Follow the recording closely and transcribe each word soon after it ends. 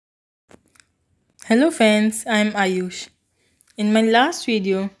Hello friends, I'm Ayush. In my last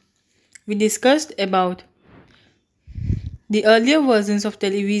video, we discussed about the earlier versions of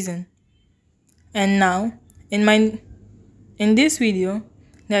television. And now, in my in this video,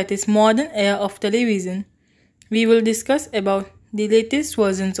 that is modern era of television, we will discuss about the latest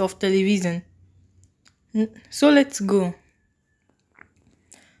versions of television. So let's go.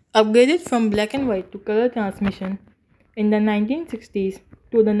 Upgraded from black and white to color transmission in the 1960s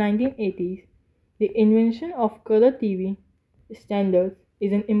to the 1980s, the invention of color TV standards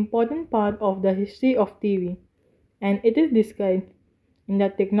is an important part of the history of TV, and it is described in the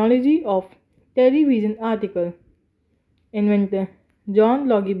Technology of Television article. Inventor John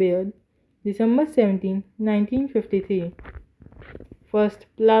Logie Baird, December 17, 1953. First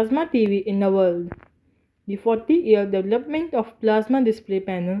plasma TV in the world. The 40-year development of plasma display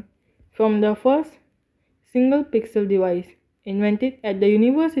panel from the first single pixel device invented at the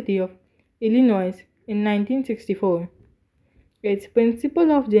University of Illinois in 1964. Its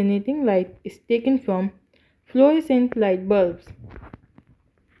principle of generating light is taken from fluorescent light bulbs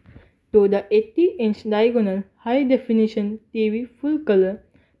to the 80-inch diagonal high-definition TV full-color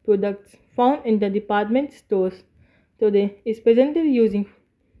products found in the department stores today is presented using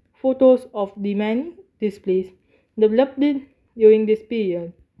photos of the many displays developed during this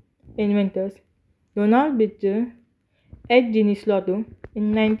period. Inventors Donald Bitzer at Ginisloto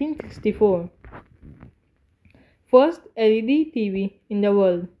in 1964. First LED TV in the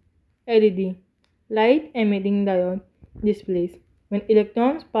world. LED light emitting diode displays when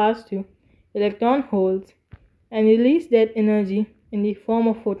electrons pass through electron holes and release that energy in the form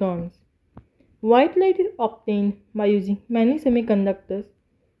of photons. White light is obtained by using many semiconductors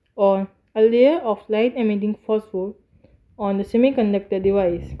or a layer of light emitting phosphor on the semiconductor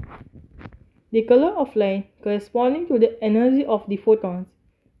device. The color of light corresponding to the energy of the photons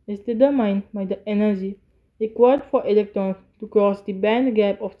is determined by the energy required for electrons to cross the band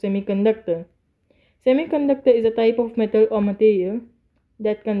gap of semiconductor. Semiconductor is a type of metal or material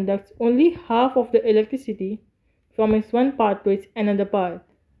that conducts only half of the electricity from its one part to its another part.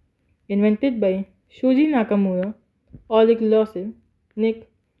 Invented by Shuji Nakamura, Oleg Lossev,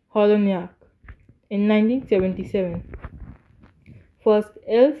 Nick Horoniak in 1977. First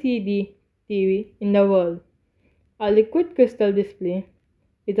LCD TV in the world. A liquid crystal display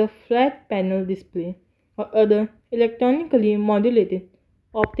is a flat panel display or other electronically modulated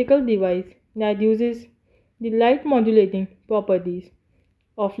optical device that uses the light modulating properties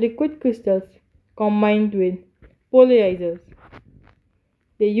of liquid crystals combined with polarizers.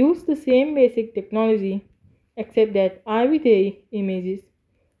 They use the same basic technology except that arbitrary images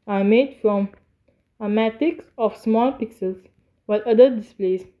are made from a matrix of small pixels while other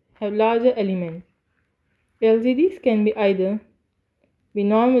displays have larger elements. LCDs can be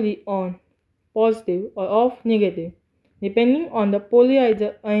normally on, positive, or off negative, depending on the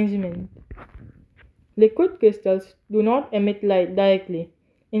polarizer arrangement. Liquid crystals do not emit light directly.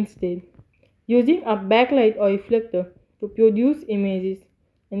 Instead, using a backlight or reflector to produce images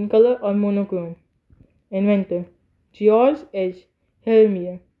in color or monochrome. Inventor George H.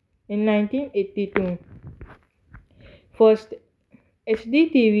 Helmier in 1982. First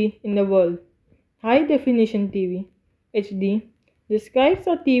HD TV in the world. High definition TV HD describes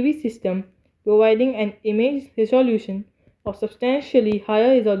a TV system providing an image resolution of substantially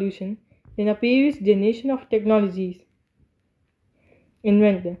higher resolution than a previous generation of technologies.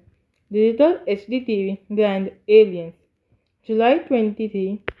 Inventor Digital HD TV Grand Aliens July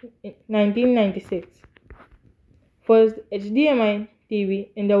 23, 1996. First HDMI TV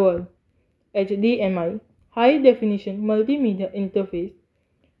in the world. HDMI High Definition Multimedia Interface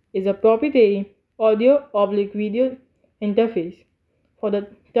is a proprietary audio/video interface for the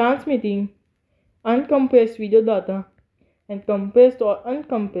transmitting uncompressed video data and compressed or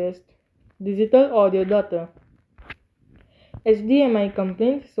uncompressed digital audio data. HDMI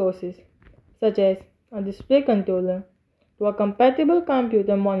contains sources such as a display controller to a compatible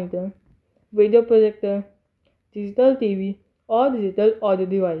computer monitor, video projector, digital TV, or digital audio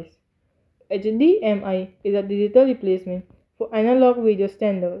device. HDMI is a digital replacement for analog video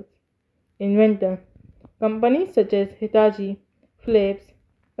standards. Inventor companies such as Hitachi, Philips,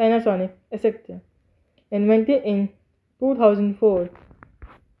 Panasonic, etc. Invented in 2004.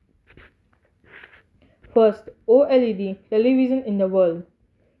 First OLED television in the world.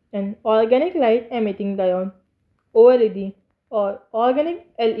 An organic light emitting diode, OLED or organic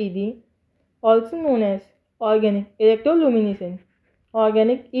LED, also known as organic electroluminescent,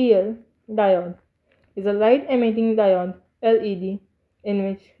 organic EL diode, is a light emitting diode LED in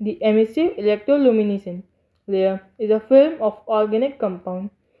which the emissive electroluminescent layer is a film of organic compound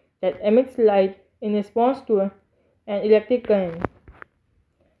that emits light in response to an electric current.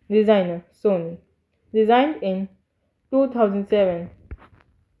 Designer Sony. Designed in 2007.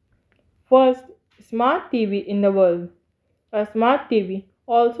 First smart TV in the world. A smart TV,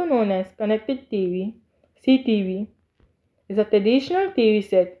 also known as connected TV, CTV, is a traditional TV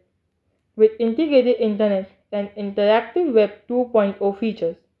set with integrated internet and interactive Web 2.0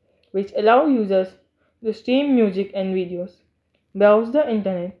 features, which allow users to stream music and videos, browse the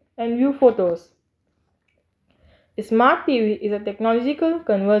internet, and view photos. Smart TV is a technological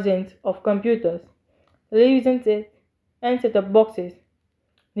convergence of computers, television sets, and set-top boxes.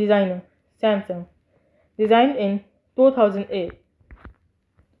 Designer Samsung. Designed in 2008.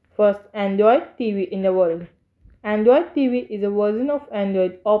 First Android TV in the world. Android TV is a version of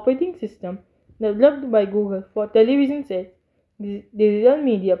Android operating system developed by Google for television sets, digital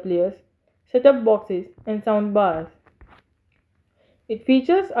media players, set-top boxes, and sound bars. It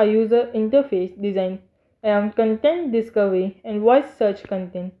features a user interface designed around content discovery and voice search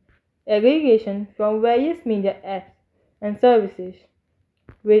content aggregation from various media apps and services,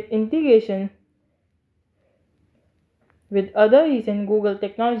 with integration with other recent Google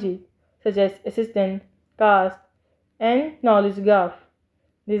technologies such as Assistant, Cast, and Knowledge Graph.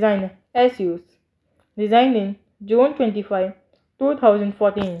 Designer Ayush. Designed in June 25,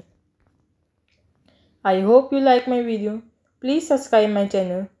 2014. I hope you like my video. Please subscribe my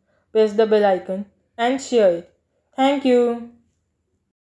channel, press the bell icon and share it. Thank you.